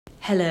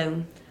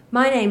Hello,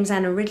 my name's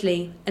Anna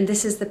Ridley and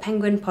this is the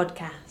Penguin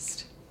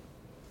Podcast.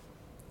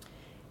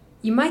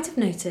 You might have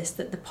noticed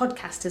that the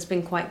podcast has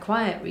been quite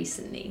quiet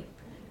recently.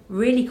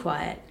 Really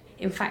quiet,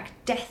 in fact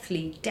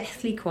deathly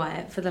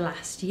quiet for the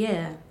last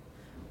year.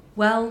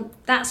 Well,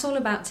 that's all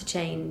about to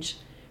change.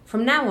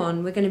 From now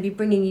on, we're going to be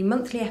bringing you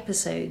monthly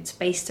episodes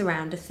based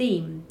around a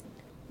theme.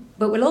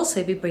 But we'll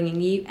also be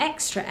bringing you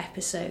extra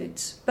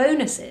episodes,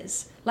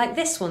 bonuses, like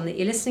this one that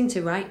you're listening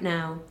to right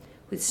now,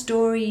 with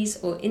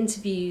stories or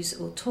interviews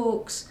or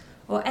talks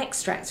or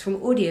extracts from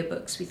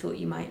audiobooks we thought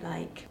you might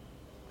like.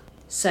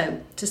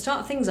 So, to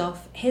start things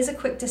off, here's a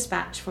quick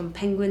dispatch from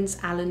Penguin's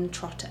Alan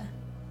Trotter.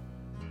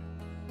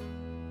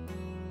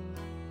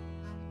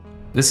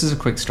 This is a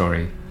quick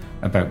story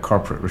about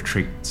corporate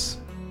retreats.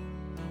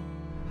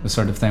 The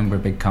sort of thing where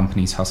big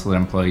companies hustle their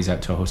employees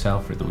out to a hotel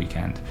for the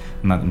weekend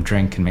and let them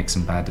drink and make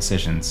some bad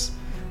decisions,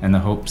 in the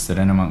hopes that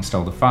in amongst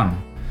all the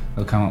fun,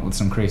 they'll come up with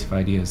some creative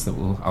ideas that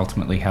will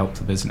ultimately help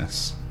the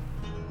business.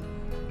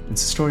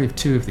 It's a story of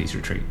two of these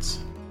retreats.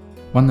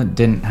 One that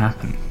didn't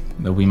happen,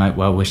 though we might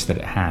well wish that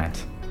it had,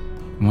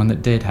 and one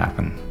that did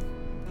happen,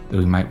 though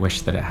we might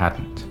wish that it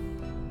hadn't.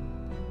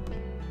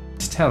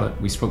 To tell it,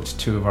 we spoke to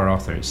two of our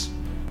authors,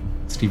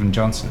 Stephen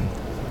Johnson.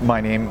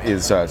 My name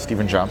is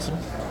Stephen Johnson,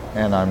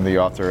 and I'm the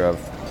author of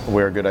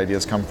Where Good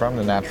Ideas Come From,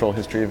 The Natural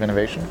History of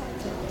Innovation.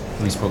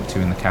 We spoke to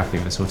in the cafe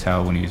of his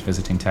hotel when he was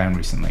visiting town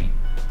recently.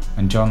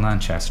 And John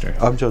Lanchester.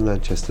 I'm John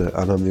Lanchester,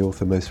 and I'm the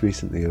author most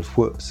recently of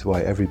Whoops, Why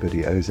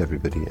Everybody Owes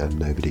Everybody and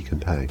Nobody Can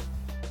Pay.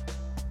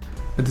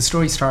 But the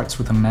story starts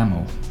with a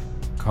memo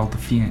called the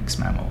Phoenix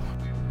Memo.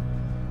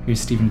 Here's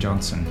Stephen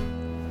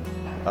Johnson.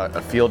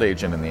 A field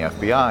agent in the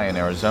FBI in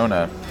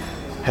Arizona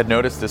had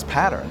noticed this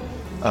pattern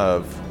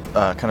of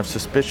kind of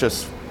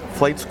suspicious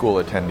flight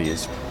school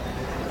attendees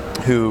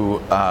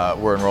who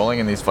were enrolling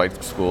in these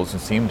flight schools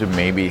and seemed to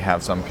maybe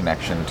have some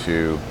connection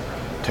to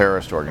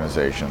terrorist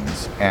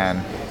organizations. And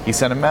he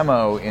sent a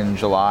memo in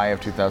July of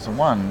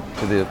 2001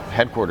 to the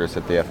headquarters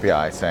at the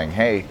FBI saying,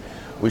 hey,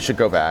 we should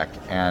go back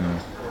and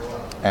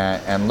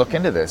look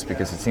into this,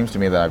 because it seems to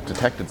me that I've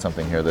detected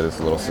something here that is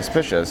a little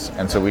suspicious,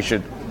 and so we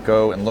should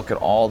go and look at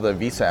all the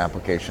visa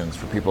applications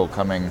for people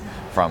coming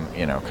from,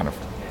 kind of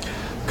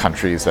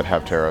countries that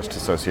have terrorist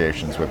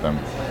associations with them,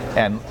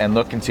 and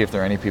look and see if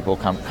there are any people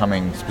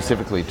coming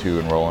specifically to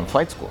enroll in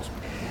flight schools.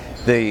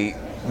 The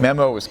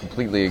memo was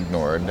completely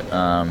ignored.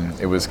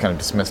 It was kind of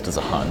dismissed as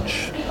a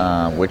hunch,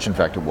 which in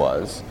fact it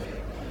was.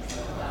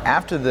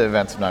 After the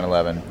events of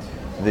 9/11,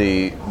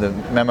 the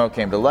memo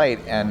came to light,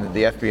 and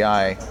the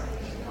FBI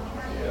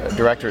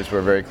directors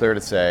were very clear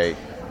to say,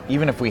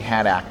 even if we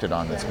had acted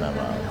on this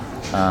memo,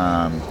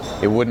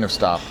 it wouldn't have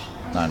stopped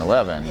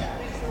 9/11,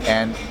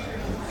 and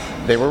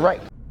they were right.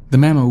 The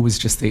memo was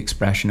just the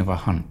expression of a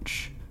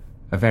hunch,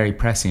 a very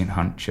prescient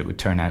hunch it would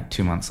turn out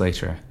 2 months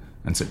later,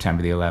 on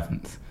September the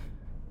 11th.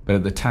 But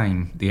at the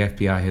time, the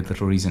FBI had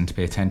little reason to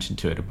pay attention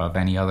to it above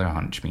any other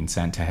hunch being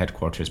sent to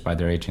headquarters by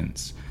their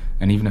agents,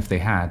 and even if they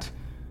had,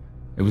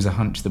 it was a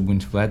hunch that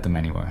wouldn't have led them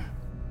anywhere.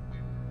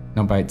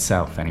 Not by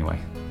itself, anyway.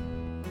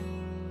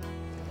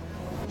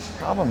 The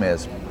problem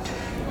is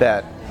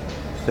that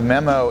the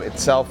memo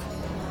itself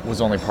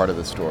was only part of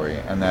the story,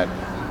 and that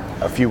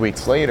a few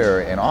weeks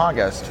later, in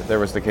August, there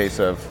was the case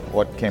of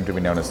what came to be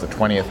known as the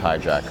 20th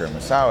hijacker,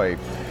 Moussaoui,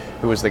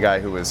 who was the guy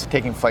who was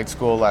taking flight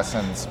school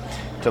lessons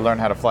to learn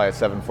how to fly a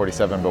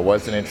 747, but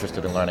wasn't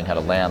interested in learning how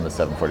to land the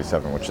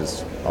 747, which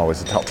is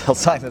always a telltale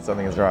sign that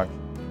something is wrong.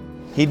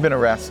 He'd been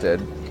arrested,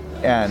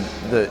 and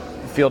the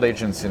field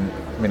agents in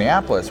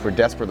Minneapolis were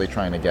desperately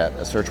trying to get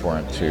a search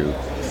warrant to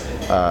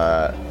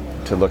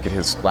look at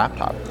his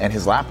laptop. And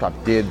his laptop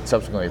did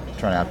subsequently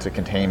turn out to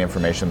contain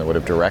information that would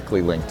have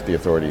directly linked the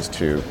authorities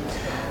to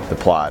the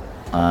plot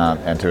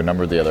and to a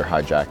number of the other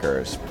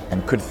hijackers,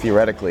 and could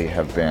theoretically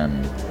have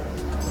been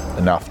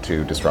enough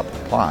to disrupt the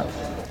plot.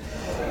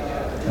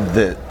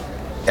 The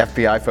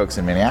FBI folks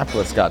in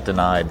Minneapolis got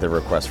denied the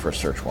request for a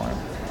search warrant,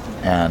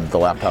 and the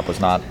laptop was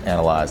not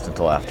analyzed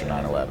until after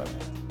 9/11.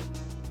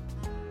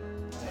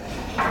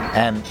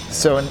 And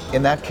so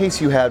in that case,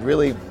 you had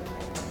really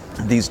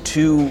these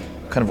two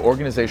kind of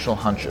organizational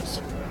hunches,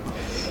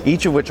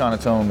 each of which on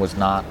its own was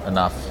not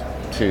enough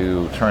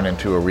to turn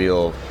into a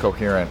real,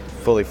 coherent,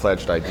 fully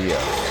fledged idea.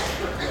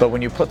 But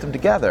when you put them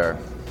together,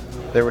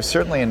 there was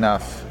certainly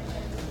enough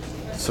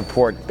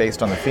support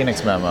based on the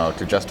Phoenix memo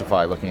to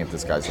justify looking at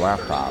this guy's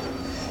laptop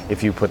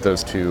if you put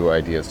those two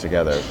ideas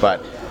together.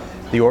 But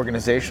the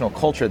organizational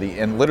culture,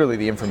 and literally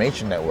the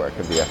information network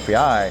of the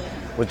FBI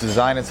was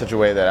designed in such a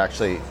way that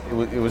actually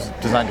it was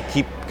designed to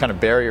keep kind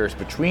of barriers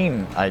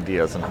between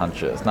ideas and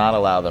hunches, not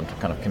allow them to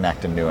kind of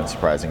connect in new and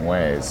surprising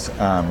ways.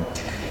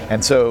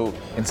 And so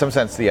in some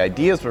sense the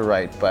ideas were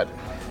right, but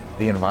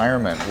the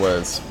environment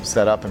was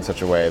set up in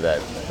such a way that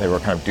they were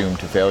kind of doomed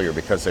to failure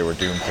because they were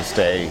doomed to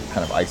stay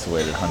kind of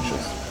isolated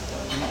hunches.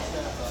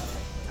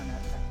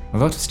 A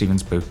lot of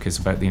Stephen's book is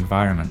about the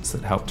environments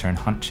that help turn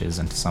hunches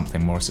into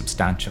something more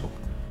substantial.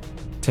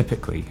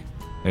 Typically,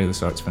 they're the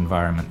sorts of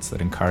environments that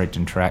encourage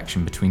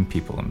interaction between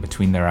people and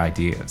between their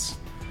ideas.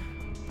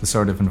 the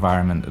sort of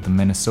environment that the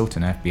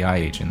Minnesotan FBI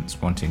agents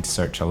wanting to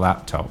search a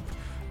laptop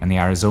and the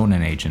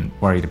Arizonan agent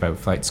worried about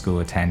flight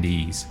school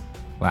attendees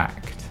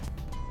lacked.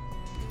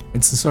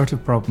 It's the sort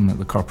of problem that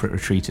the corporate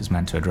retreat is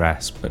meant to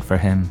address, but for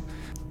him,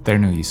 they're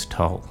no use at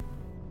all.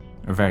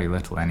 Or very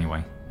little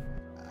anyway.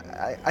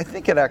 I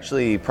think it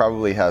actually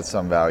probably has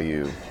some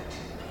value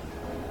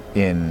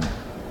in,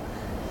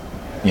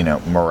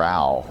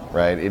 morale,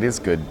 right? It is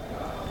good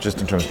just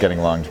in terms of getting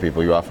along to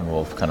people. You often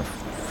will kind of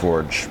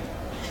forge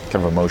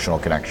kind of emotional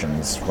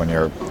connections when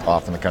you're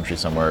off in the country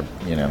somewhere,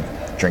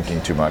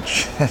 drinking too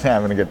much and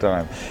having a good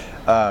time.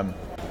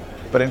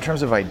 But in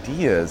terms of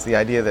ideas, the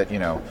idea that,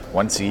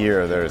 once a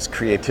year there's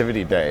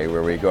Creativity Day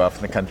where we go off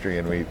in the country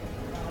and we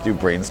do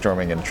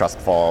brainstorming in trust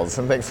falls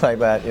and things like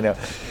that,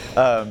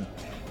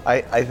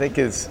 I think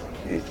is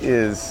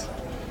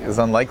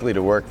unlikely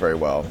to work very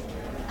well.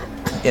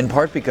 In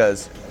part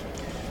because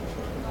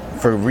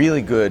for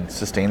really good,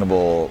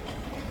 sustainable,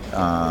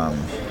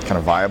 kind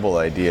of viable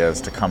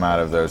ideas to come out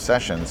of those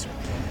sessions,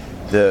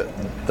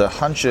 the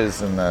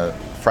hunches and the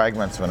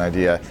fragments of an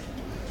idea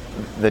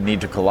that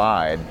need to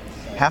collide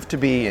have to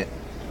be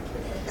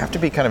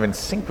kind of in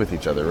sync with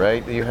each other,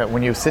 right?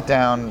 When you sit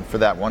down for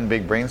that one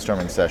big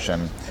brainstorming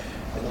session,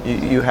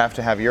 you have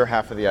to have your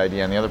half of the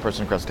idea, and the other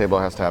person across the table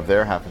has to have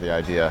their half of the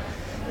idea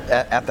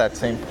at that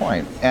same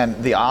point.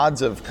 And the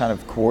odds of kind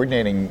of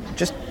coordinating,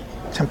 just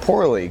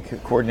temporally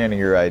coordinating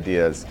your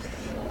ideas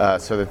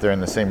so that they're in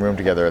the same room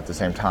together at the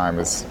same time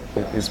is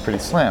pretty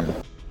slim.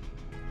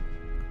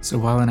 So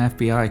while an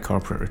FBI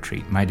corporate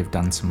retreat might have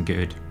done some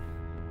good,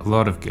 a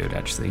lot of good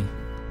actually,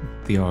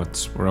 the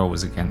odds were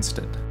always against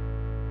it.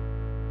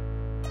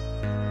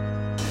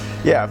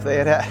 Yeah,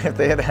 if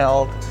they had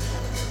held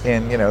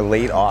in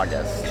late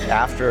August,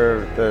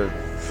 after the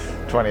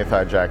 20th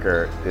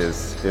hijacker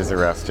is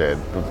arrested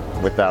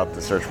without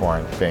the search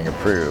warrant being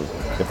approved,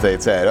 if they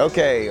had said,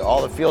 okay,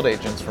 all the field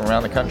agents from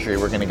around the country,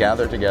 we're going to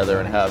gather together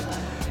and have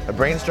a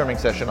brainstorming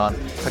session on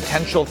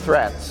potential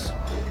threats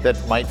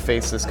that might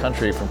face this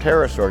country from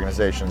terrorist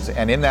organizations,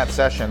 and in that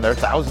session there are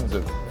thousands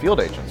of field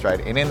agents,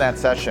 right? And in that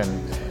session,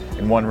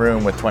 in one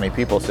room with 20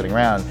 people sitting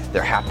around,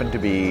 there happened to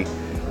be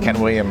Ken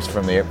Williams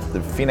from the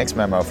Phoenix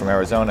memo from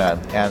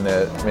Arizona and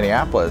the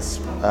Minneapolis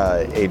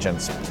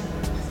agents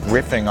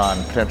riffing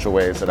on potential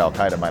ways that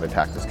Al-Qaeda might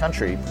attack this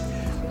country.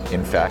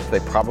 In fact, they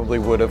probably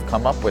would have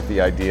come up with the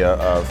idea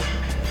of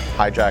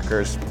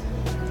hijackers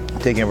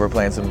taking over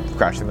planes and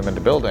crashing them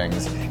into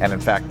buildings, and in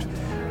fact,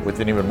 with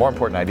an even more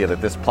important idea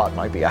that this plot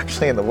might be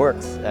actually in the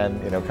works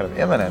and kind of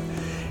imminent,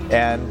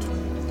 and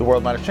the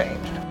world might have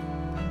changed.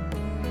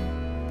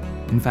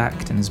 In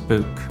fact, in his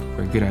book,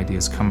 Where Good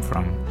Ideas Come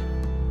From,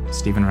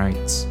 Stephen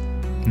writes,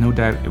 no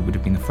doubt it would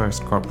have been the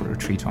first corporate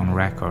retreat on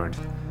record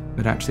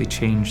that actually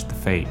changed the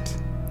fate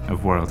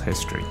of world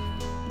history.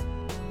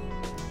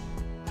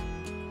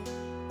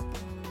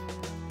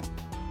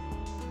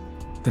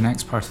 The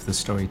next part of the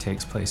story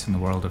takes place in the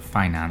world of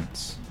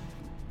finance.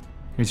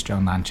 Here's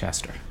John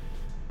Lanchester.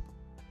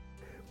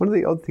 One of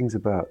the odd things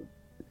about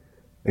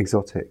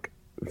exotic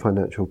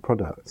financial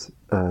products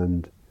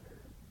and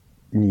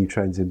new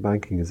trends in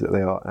banking is that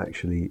they are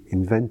actually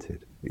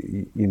invented.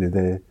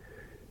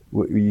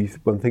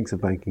 One thinks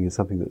of banking as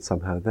something that's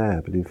somehow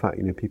there, but in fact,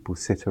 people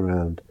sit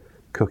around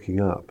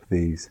cooking up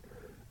these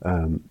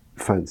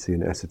fancy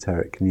and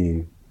esoteric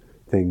new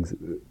things,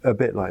 a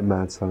bit like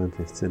mad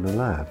scientists in a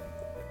lab.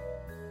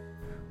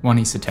 One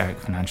esoteric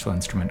financial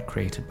instrument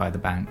created by the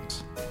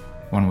banks,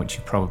 one which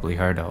you've probably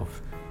heard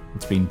of,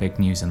 it's been big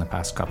news in the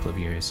past couple of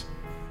years,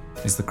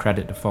 is the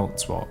credit default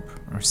swap,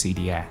 or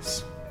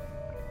CDS.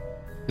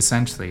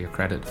 Essentially, a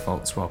credit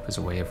default swap is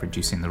a way of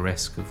reducing the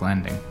risk of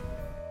lending.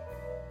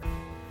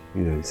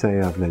 Say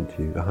I've lent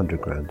you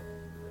 100 grand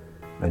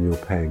and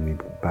you're paying me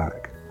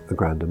back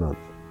 £1,000 a month.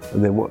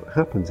 And then what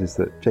happens is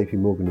that JP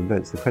Morgan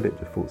invents the credit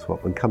default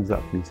swap and comes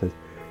up and says,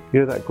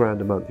 that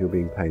 £1,000 a month you're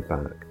being paid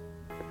back.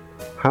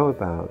 How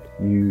about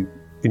you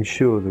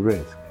insure the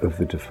risk of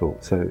the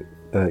default? So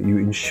you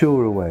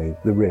insure away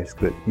the risk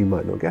that you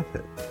might not get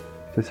it.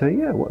 So say,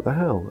 yeah, what the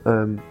hell?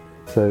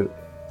 So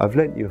I've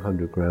lent you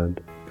 100 grand,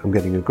 I'm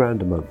getting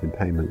 £1,000 a month in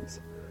payments,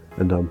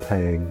 and I'm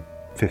paying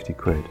 50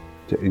 quid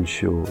to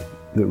insure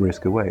the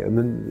risk away. And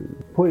then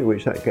the point at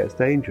which that gets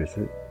dangerous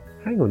is,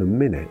 hang on a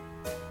minute,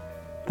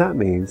 that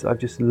means I've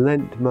just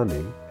lent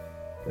money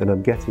and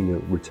I'm getting a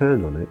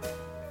return on it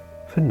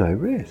for no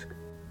risk.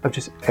 I've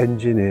just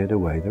engineered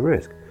away the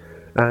risk.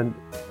 And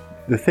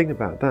the thing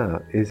about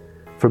that is,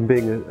 from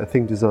being a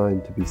thing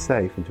designed to be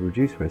safe and to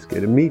reduce risk,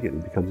 it immediately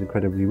becomes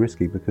incredibly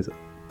risky, because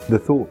the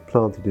thought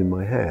planted in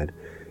my head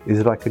is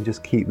that I can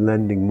just keep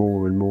lending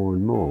more and more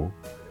and more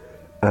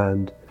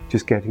and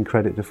just getting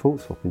credit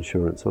default swap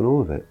insurance on all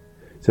of it.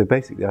 So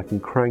basically I can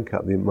crank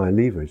up my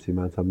leverage, the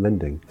amount I'm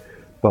lending,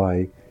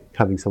 by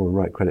having someone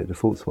write credit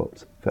default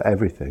swaps for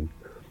everything,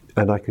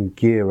 and I can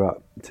gear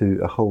up to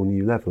a whole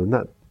new level, and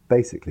that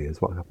basically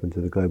is what happened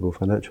to the global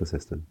financial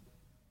system.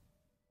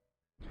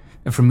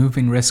 If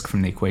removing risk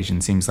from the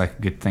equation seems like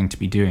a good thing to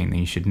be doing, then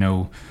you should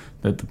know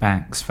that the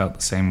banks felt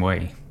the same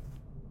way.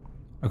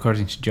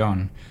 According to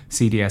John,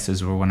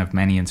 CDSs were one of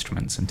many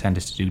instruments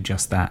intended to do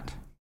just that.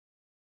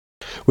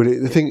 Well,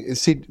 the thing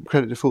is,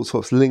 credit default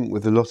swaps link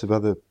with a lot of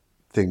other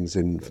things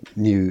in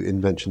new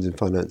inventions in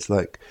finance,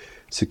 like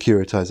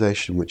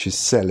securitization, which is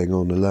selling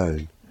on a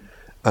loan.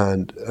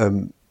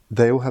 And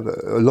they all have,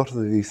 a lot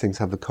of these things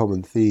have a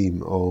common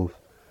theme of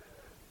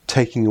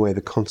taking away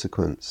the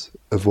consequence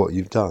of what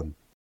you've done.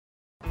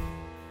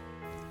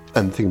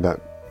 And the thing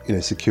about,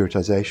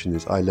 securitization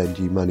is I lend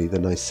you money,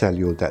 then I sell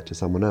your debt to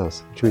someone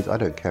else, which means I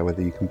don't care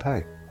whether you can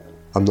pay.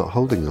 I'm not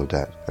holding your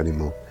debt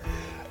anymore.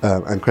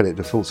 And credit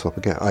default swap,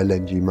 again, I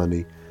lend you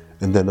money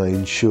and then I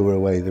insure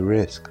away the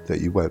risk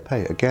that you won't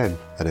pay. Again,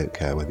 I don't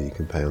care whether you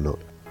can pay or not.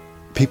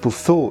 People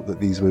thought that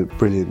these were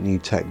brilliant new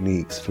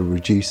techniques for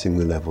reducing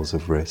the levels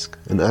of risk,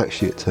 and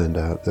actually it turned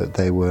out that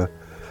they were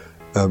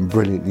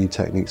brilliant new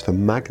techniques for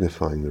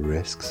magnifying the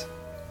risks,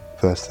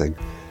 first thing,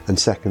 and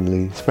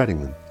secondly,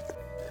 spreading them.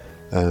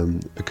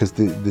 Because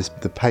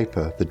the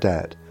paper, the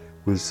debt,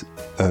 was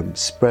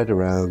spread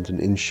around and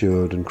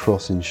insured and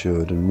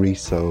cross-insured and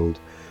resold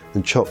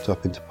and chopped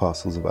up into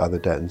parcels of other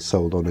debt and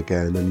sold on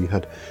again, and you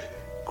had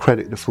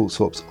credit default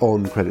swaps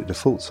on credit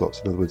default swaps,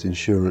 in other words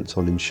insurance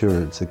on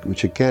insurance,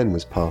 which again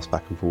was passed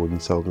back and forward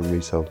and sold and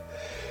resold.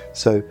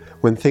 So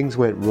when things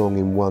went wrong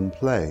in one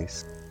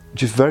place,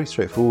 just very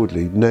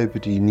straightforwardly,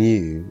 nobody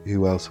knew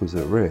who else was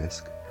at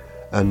risk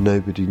and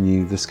nobody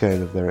knew the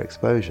scale of their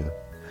exposure.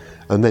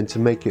 And then to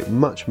make it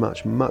much,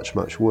 much, much,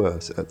 much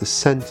worse, at the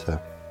centre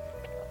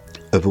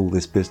of all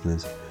this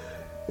business,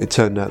 it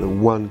turned out that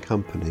one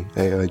company,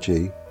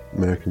 AIG,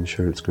 American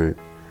Insurance Group,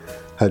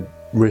 had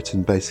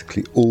written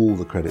basically all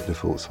the credit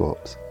default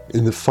swaps.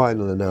 In the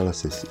final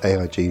analysis,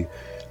 AIG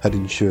had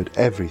insured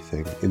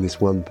everything in this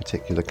one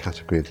particular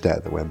category of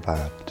debt that went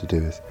bad, to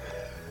do with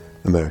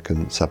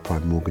American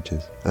subprime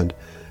mortgages. And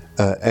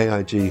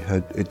AIG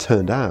had, it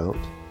turned out,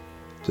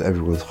 to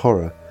everyone's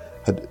horror,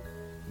 had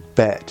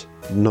bet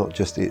not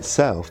just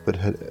itself, but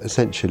had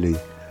essentially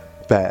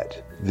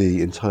bet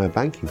the entire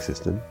banking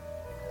system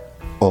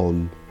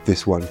on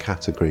this one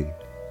category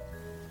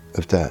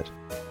of debt.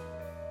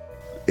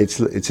 It's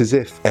as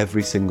if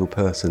every single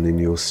person in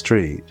your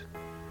street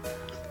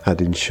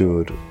had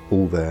insured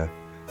all their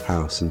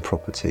house and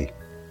property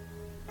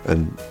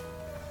and,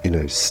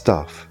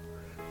 stuff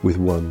with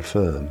one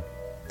firm.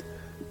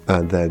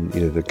 And then,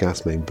 the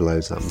gas main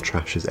blows up and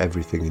trashes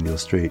everything in your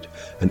street,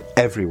 and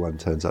everyone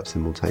turns up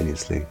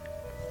simultaneously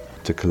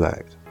to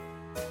collect.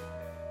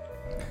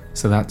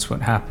 So that's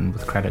what happened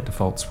with credit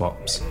default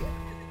swaps.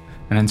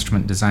 An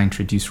instrument designed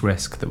to reduce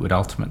risk that would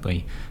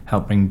ultimately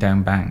help bring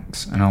down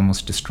banks and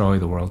almost destroy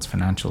the world's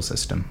financial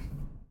system.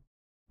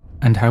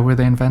 And how were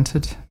they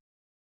invented?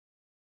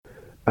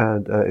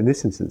 And in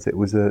this instance, it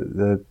was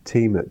the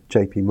team at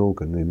JP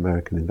Morgan, the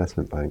American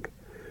investment bank,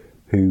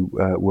 who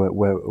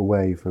were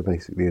away for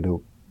basically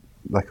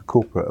like a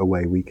corporate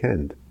away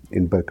weekend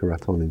in Boca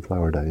Raton in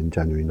Florida in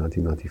January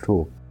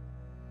 1994.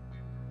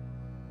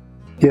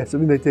 Yes, I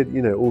mean, they did,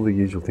 all the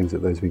usual things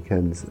at those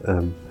weekends.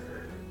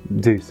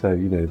 Do so,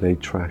 they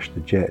trashed the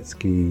jet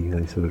ski,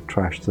 they sort of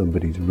trashed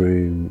somebody's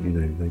room,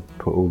 they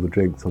put all the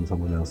drinks on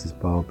someone else's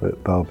bar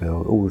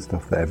bill, all the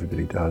stuff that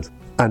everybody does.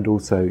 And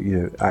also,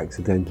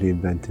 accidentally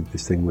invented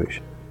this thing which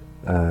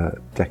a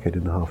decade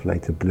and a half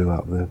later blew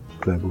up the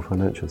global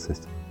financial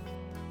system.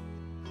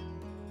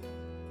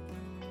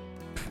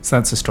 So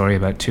that's a story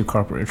about two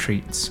corporate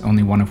retreats,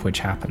 only one of which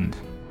happened.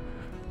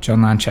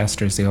 John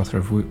Lanchester is the author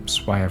of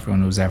Whoops, Why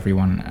Everyone Owes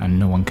Everyone and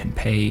No One Can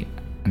Pay,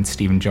 and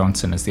Stephen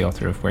Johnson is the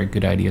author of Where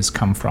Good Ideas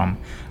Come From,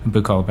 a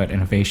book all about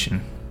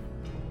innovation.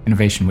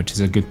 Innovation, which is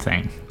a good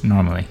thing,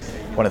 normally.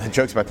 One of the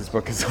jokes about this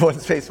book is the one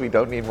space we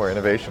don't need more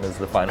innovation is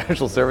the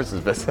financial services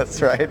business,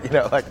 right?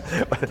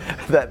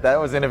 That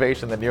was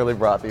innovation that nearly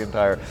brought the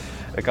entire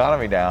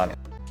economy down.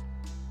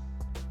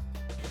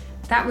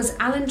 That was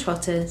Alan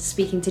Trotter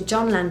speaking to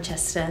John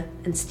Lanchester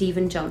and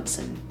Stephen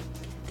Johnson.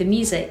 The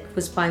music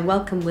was by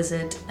Welcome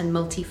Wizard and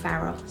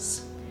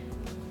Multifaros.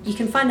 You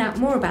can find out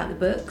more about the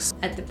books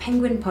at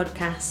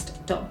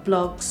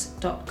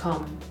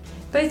thepenguinpodcast.blogs.com.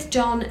 Both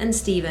John and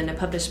Stephen are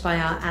published by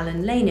our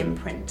Alan Lane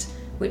imprint,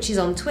 which is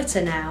on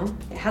Twitter now.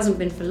 It hasn't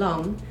been for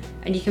long,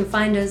 and you can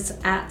find us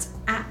at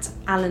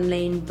Alan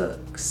Lane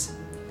Books.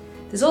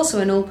 There's also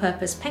an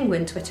all-purpose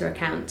Penguin Twitter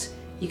account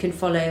you can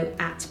follow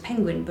at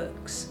Penguin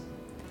Books.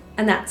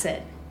 And that's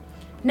it.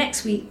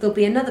 Next week there'll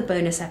be another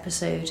bonus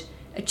episode,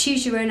 a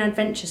Choose Your Own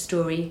Adventure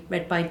story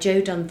read by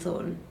Joe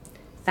Dunthorne.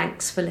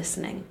 Thanks for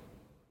listening.